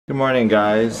Good morning,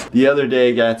 guys. The other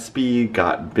day, Gatsby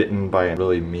got bitten by a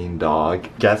really mean dog.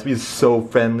 Gatsby's so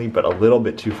friendly, but a little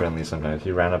bit too friendly sometimes.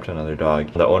 He ran up to another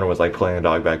dog. The owner was like pulling the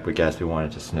dog back, but Gatsby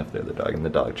wanted to sniff the other dog, and the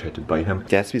dog tried to bite him.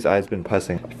 Gatsby's eye's been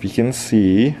pussing. If you can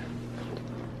see,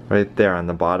 right there on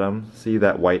the bottom, see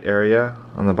that white area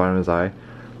on the bottom of his eye?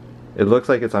 It looks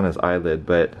like it's on his eyelid,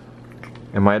 but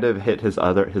it might have hit his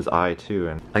eye too.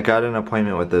 And I got an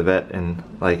appointment with the vet in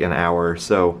like an hour,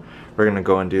 so we're gonna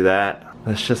go and do that.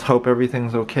 Let's just hope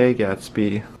everything's okay,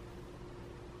 Gatsby.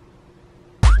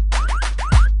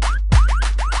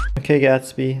 Okay,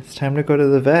 Gatsby, it's time to go to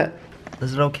the vet.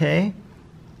 Is it okay?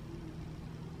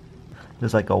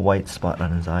 There's like a white spot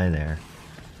on his eye there.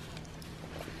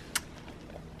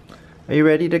 Are you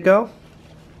ready to go?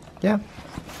 Yeah.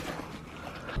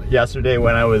 Yesterday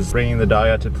when I was bringing the dog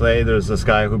out to play, there was this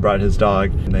guy who brought his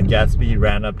dog, and then Gatsby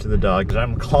ran up to the dog. And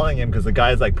I'm calling him because the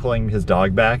guy's like pulling his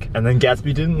dog back, and then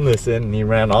Gatsby didn't listen and he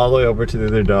ran all the way over to the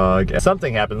other dog. And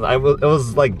something happened. It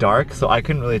was like dark, so I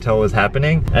couldn't really tell what was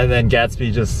happening, and then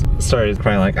Gatsby just started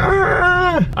crying like,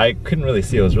 "Ah!" I couldn't really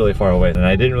see, it was really far away, and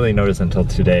I didn't really notice until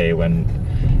today when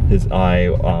his eye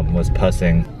was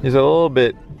pussing. He's a little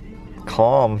bit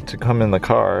calm to come in the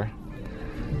car,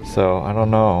 so I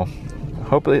don't know.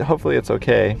 Hopefully it's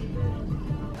okay.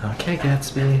 Okay,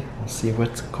 Gatsby, let's see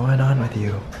what's going on with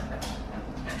you.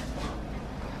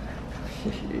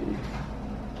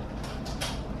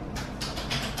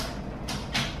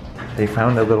 They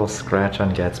found a little scratch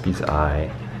on Gatsby's eye,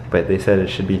 but they said it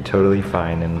should be totally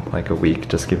fine in like a week.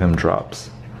 Just give him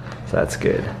drops. So that's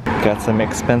good. Got some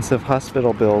expensive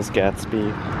hospital bills,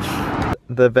 Gatsby.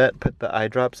 The vet put the eye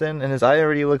drops in and his eye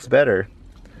already looks better.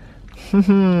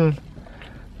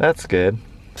 That's good.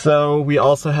 So we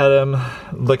also had him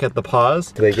look at the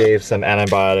paws. They gave some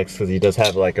antibiotics because he does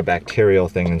have like a bacterial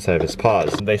thing inside of his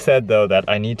paws. They said though that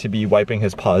I need to be wiping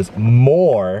his paws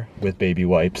more with baby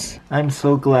wipes. I'm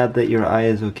so glad that your eye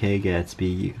is okay,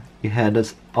 Gatsby. You had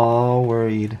us all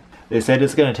worried. They said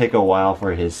it's gonna take a while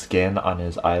for his skin on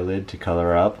his eyelid to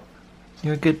color up.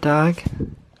 You're a good dog.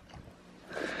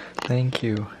 Thank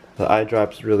you. The eye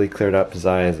drops really cleared up his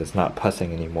eyes. It's not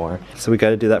pussing anymore. So we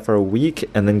gotta do that for a week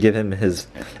and then give him his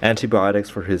antibiotics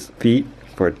for his feet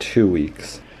for 2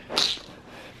 weeks.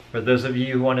 For those of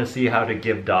you who want to see how to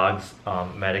give dogs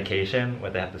medication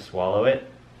where they have to swallow it,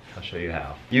 I'll show you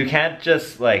how. You can't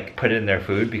just like put it in their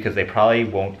food because they probably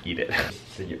won't eat it.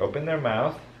 So you open their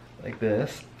mouth like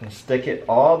this and stick it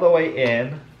all the way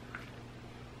in,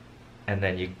 and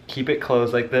then you keep it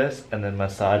closed like this and then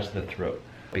massage the throat.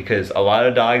 Because a lot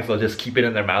of dogs will just keep it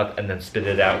in their mouth and then spit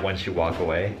it out once you walk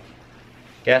away.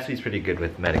 Gatsby's pretty good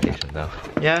with medication though.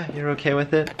 Yeah, you're okay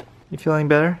with it? You feeling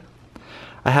better?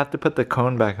 I have to put the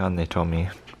cone back on, they told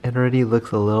me. It already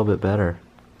looks a little bit better.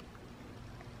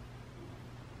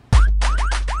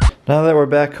 Now that we're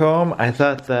back home, I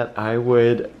thought that I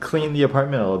would clean the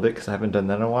apartment a little bit because I haven't done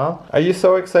that in a while. Are you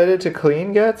so excited to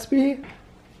clean, Gatsby?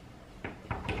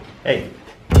 Hey.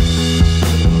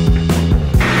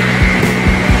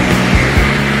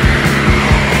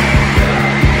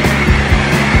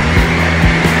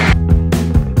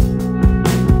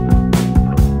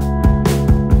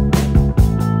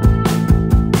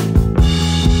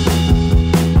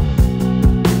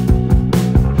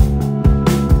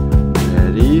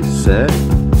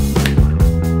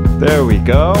 There we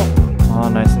go, all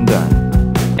nice and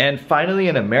done. And finally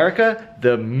in America,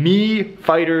 the Mii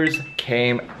Fighters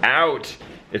came out.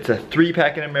 It's a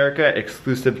 3-pack in America,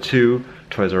 exclusive to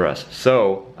Toys R Us.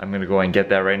 So I'm gonna go and get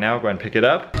that right now, go and pick it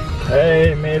up.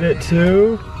 Hey, made it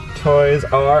to Toys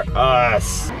R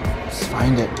Us. Let's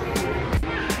find it.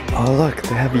 Oh look,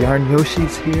 they have Yarn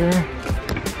Yoshis here.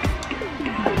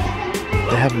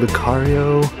 They have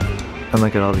Lucario, and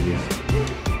look at all these.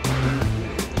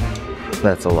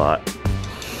 That's a lot.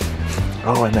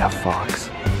 Oh, and that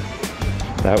fox.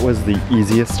 That was the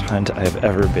easiest hunt I've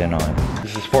ever been on.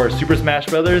 This is for Super Smash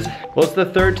Brothers. Well, it's the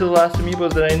third to the last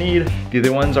Amiibos that I need. The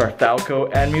other ones are Falco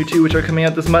and Mewtwo, which are coming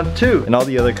out this month too. In all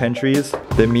the other countries,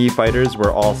 the Mii Fighters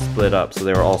were all split up, so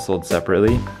they were all sold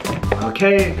separately.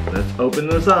 Okay, let's open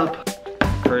this up.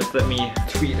 First, let me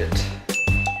tweet it.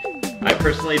 I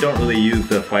personally don't really use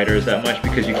the fighters that much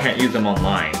because you can't use them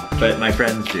online, but my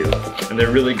friends do. And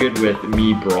they're really good with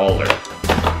Mii Brawler.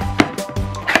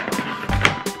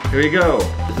 Here we go.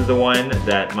 This is the one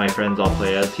that my friends all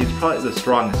play as. He's probably the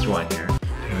strongest one here.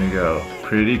 Here we go.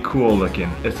 Pretty cool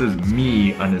looking. It says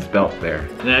Mii on his belt there.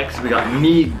 Next, we got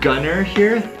Mii Gunner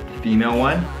here, female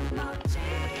one.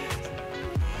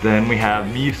 Then we have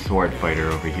Mii Sword Fighter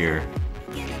over here.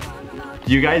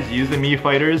 Do you guys use the Mii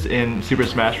Fighters in Super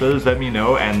Smash Bros? Let me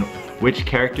know, and which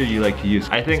character you like to use.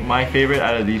 I think my favorite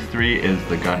out of these three is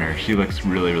the Gunner. She looks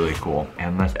really, really cool.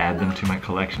 And let's add them to my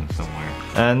collection somewhere.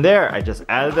 And there, I just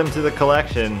added them to the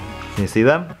collection. Can you see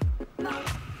them?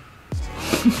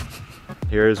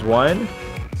 Here's one.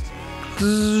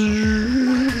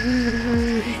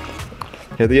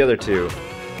 Here are the other two.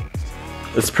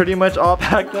 It's pretty much all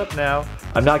packed up now.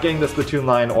 I'm not getting the Splatoon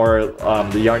line or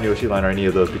the Yarn Yoshi line or any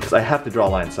of those because I have to draw a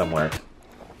line somewhere.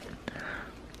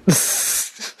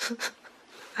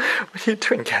 What are you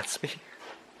doing, Gatsby?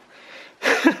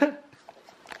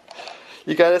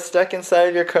 You got it stuck inside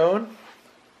of your cone?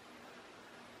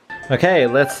 Okay,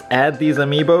 let's add these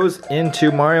Amiibos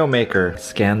into Mario Maker.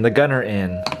 Scan the Gunner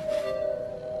in.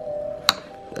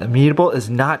 The Amiibo is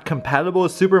not compatible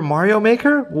with Super Mario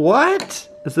Maker? What?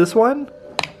 Is this one?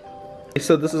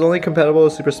 So this is only compatible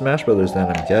with Super Smash Bros. Then,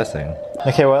 I'm guessing.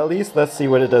 Okay, well at least let's see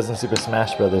what it does in Super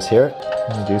Smash Bros. Here.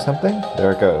 Can you do something?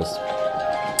 There it goes.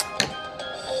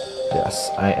 Yes,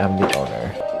 I am the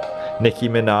owner. Nicki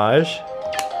Minaj.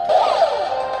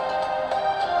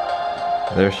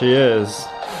 There she is.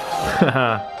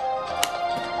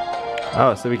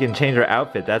 Oh, so we can change her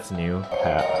outfit. That's new.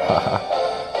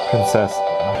 Princess.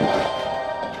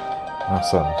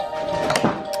 Awesome.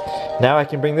 Now I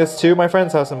can bring this to my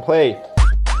friend's house and play.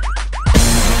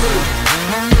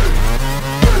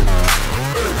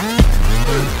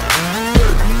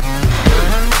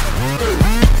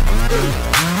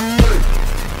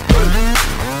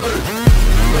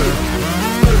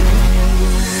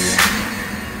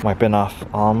 Wiping off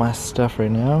all my stuff right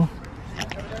now.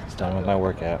 It's done with my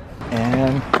workout.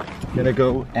 And I'm gonna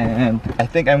go and I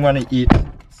think I'm gonna eat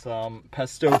some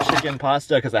pesto chicken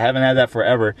pasta because I haven't had that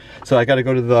forever. So I gotta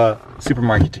go to the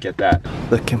supermarket to get that.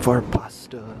 Looking for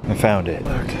pasta. I found it.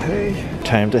 Okay,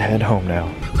 time to head home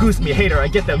now. Goose me a hater, I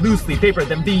get that loosely paper,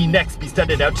 then be next, be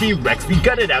studded out, T-Rex, be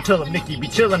gutted out, tell him Nicky be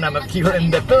chillin', I'm a keeper in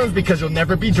the films because you'll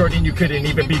never be Jordan, you couldn't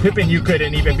even be Pippin, you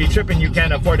couldn't even be trippin', you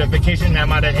can't afford a vacation,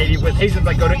 I'm out of Haiti with Asians,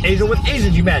 I go to Asia with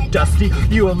Asians, you mad dusty,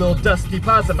 you a little dusty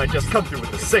possum, I just come through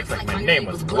with the 6 like my name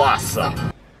was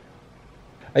Blossom.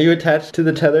 Are you attached to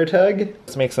the tether tug?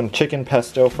 Let's make some chicken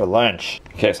pesto for lunch.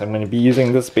 Okay, so I'm gonna be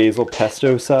using this basil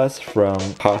pesto sauce from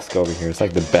Costco over here. It's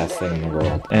like the best thing in the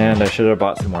world. And I should have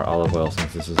bought some more olive oil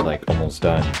since this is like almost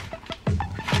done.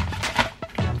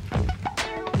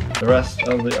 The rest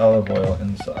of the olive oil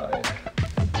inside.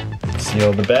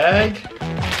 Seal the bag.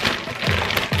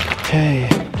 Okay.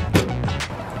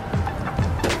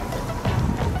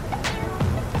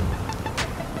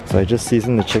 So I just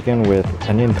seasoned the chicken with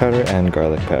onion powder and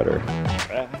garlic powder.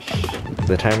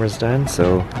 The timer's done,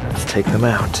 so let's take them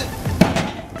out.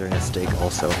 Doing a steak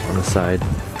also on the side.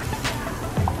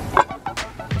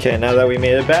 Okay, now that we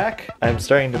made it back, I'm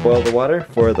starting to boil the water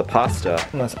for the pasta.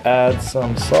 Let's add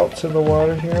some salt to the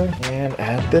water here and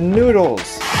add the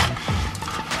noodles.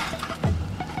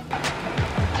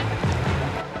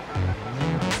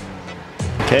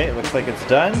 Okay, it looks like it's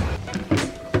done.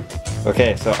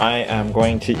 Okay, so I am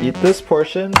going to eat this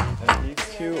portion, and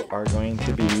these two are going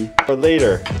to be for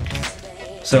later.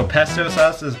 So pesto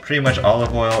sauce is pretty much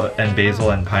olive oil and basil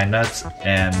and pine nuts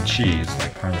and cheese,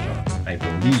 like Parmesan, I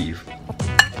believe.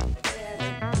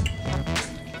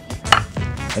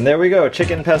 And there we go,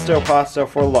 chicken pesto pasta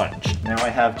for lunch. Now I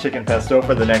have chicken pesto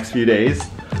for the next few days.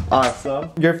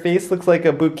 Awesome. Your face looks like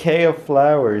a bouquet of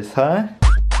flowers, huh?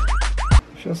 I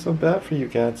feel so bad for you,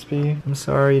 Gatsby. I'm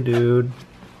sorry, dude.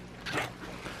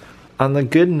 On the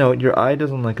good note, your eye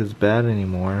doesn't look as bad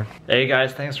anymore. Hey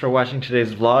guys, thanks for watching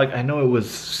today's vlog. I know it was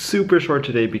super short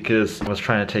today because I was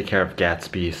trying to take care of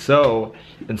Gatsby. So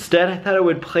instead, I thought I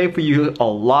would play for you a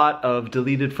lot of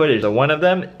deleted footage. So one of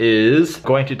them is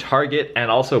going to Target and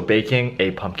also baking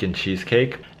a pumpkin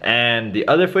cheesecake. And the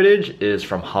other footage is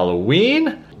from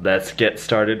Halloween. Let's get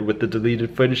started with the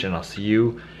deleted footage and I'll see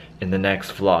you in the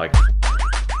next vlog.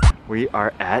 We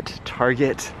are at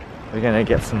Target. We're gonna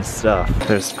get some stuff.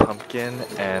 There's pumpkin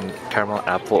and caramel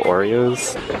apple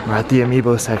Oreos. We're at the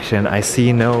Amiibo section. I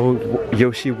see no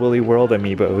Yoshi Woolly World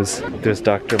Amiibos. There's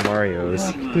Dr.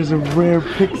 Mario's. There's a rare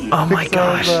pixel. Oh my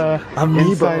gosh,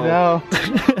 Amiibo. Inside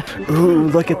Out. Ooh,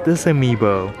 look at this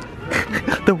Amiibo.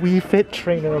 The Wii Fit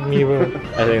Trainer Amiibo.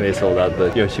 I think they sold out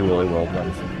the Yoshi Woolly World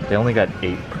ones. They only got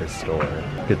 8 per store.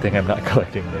 Good thing I'm not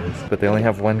collecting those. But they only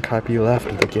have 1 copy left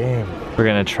of the game. We're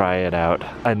gonna try it out.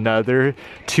 Another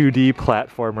 2D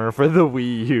platformer for the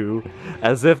Wii U.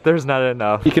 As if there's not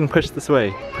enough. You can push this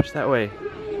way. Push that way.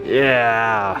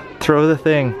 Yeah. Throw the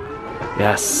thing.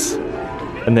 Yes.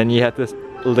 And then you have to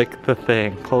lick the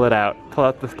thing. Pull it out. Pull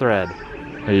out the thread.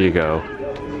 There you go.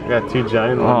 We got 2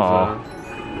 giant ones.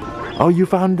 Oh, you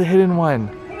found the hidden one.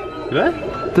 Did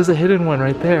I? There's a hidden one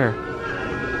right there.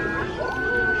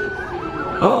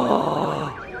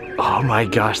 Oh my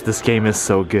gosh, this game is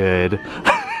so good.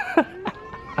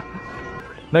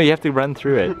 No, you have to run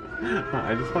through it.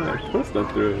 I just want to twist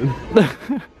up through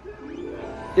it.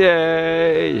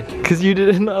 Yay! Because you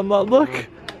didn't unlock. Look.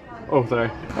 Oh, sorry.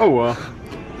 Oh well.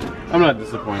 I'm not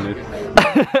disappointed.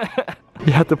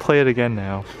 You have to play it again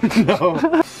now. No.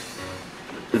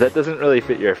 That doesn't really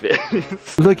fit your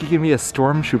face. Look, you can be a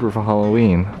stormtrooper for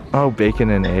Halloween. Oh, bacon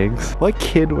and eggs. What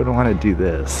kid would want to do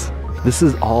this? This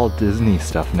is all Disney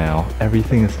stuff now.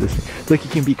 Everything is Disney. Look, you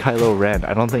can be Kylo Ren.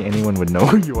 I don't think anyone would know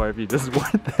who you are if you just wore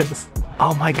this.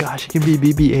 Oh my gosh, you can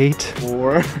be BB-8.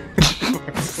 Or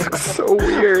This looks so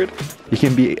weird. You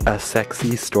can be a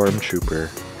sexy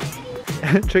stormtrooper.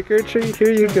 Trick or treat,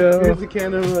 here you go. here's a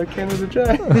can of the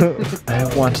Dry.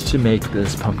 I wanted to make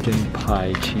this pumpkin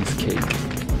pie cheesecake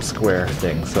square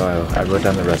thing, so I wrote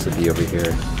down the recipe over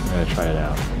here. I'm gonna try it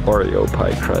out. Oreo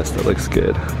pie crust, that looks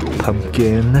good.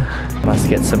 Pumpkin, must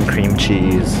get some cream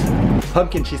cheese.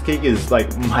 Pumpkin cheesecake is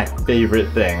like my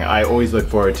favorite thing. I always look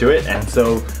forward to it, and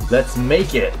so let's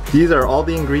make it. These are all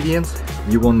the ingredients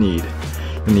you will need.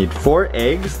 You need 4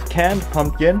 eggs, canned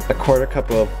pumpkin, a 1/4 cup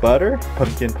of butter,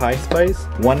 pumpkin pie spice,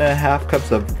 1½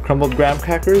 cups of crumbled graham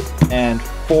crackers, and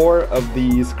 4 of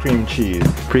these cream cheese.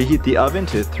 Preheat the oven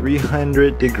to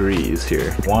 300 degrees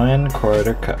here.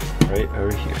 1/4 cup, right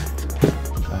over here.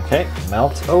 Okay,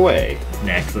 melt away.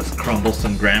 Next, let's crumble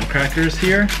some graham crackers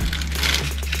here.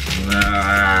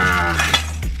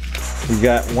 We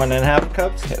got 1½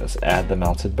 cups. Okay, let's add the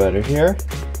melted butter here.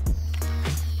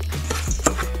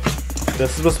 This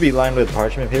is supposed to be lined with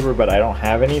parchment paper, but I don't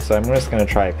have any, so I'm just gonna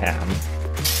try Pam.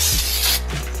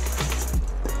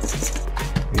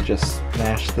 We just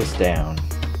smash this down.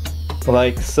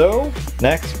 Like so.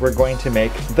 Next, we're going to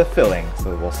make the filling.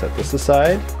 So we'll set this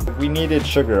aside. We needed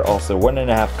sugar also,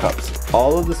 1½ cups.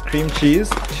 All of this cream cheese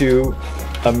to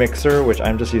a mixer, which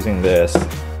I'm just using this.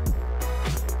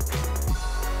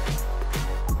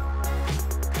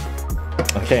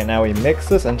 Okay, now we mix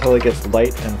this until it gets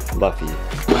light and fluffy.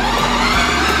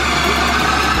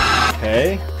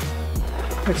 Okay,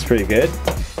 looks pretty good.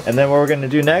 And then what we're gonna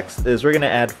do next is we're gonna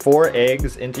add 4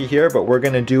 eggs into here, but we're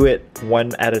gonna do it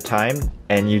one at a time,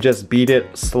 and you just beat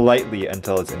it slightly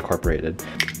until it's incorporated.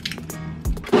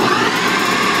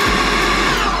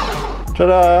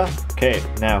 Ta-da! Okay,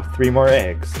 now 3 more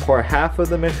eggs. Pour half of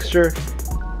the mixture.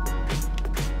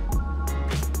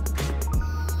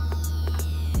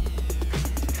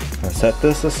 Now set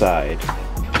this aside.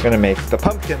 I'm gonna make the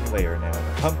pumpkin layer now.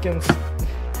 The pumpkins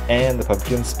and the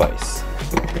pumpkin spice.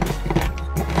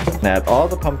 Now add all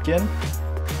the pumpkin.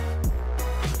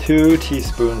 2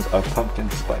 teaspoons of pumpkin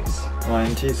spice.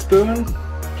 1 teaspoon,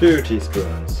 2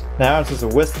 teaspoons. Now I'm supposed to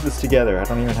whisk this together. I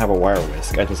don't even have a wire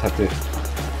whisk. I just have to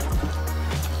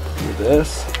do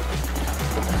this.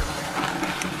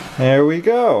 There we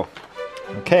go.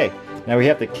 Okay, now we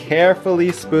have to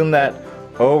carefully spoon that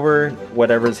over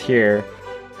whatever's here.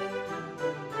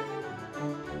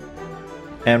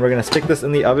 And we're gonna stick this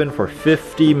in the oven for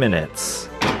 50 minutes.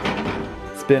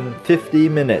 It's been 50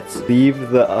 minutes.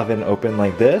 Leave the oven open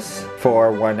like this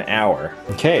for 1 hour.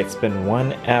 Okay, it's been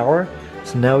 1 hour.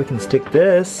 So now we can stick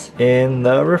this in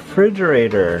the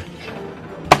refrigerator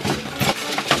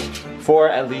for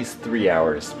at least 3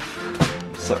 hours.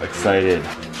 So excited.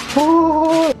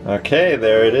 Okay,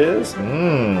 there it is.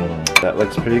 That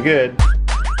looks pretty good.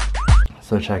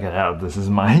 So check it out. This is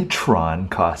my Tron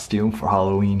costume for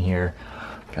Halloween here.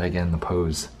 Gotta get in the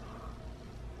pose.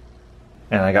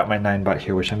 And I got my Ninebot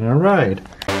here, which I'm gonna ride.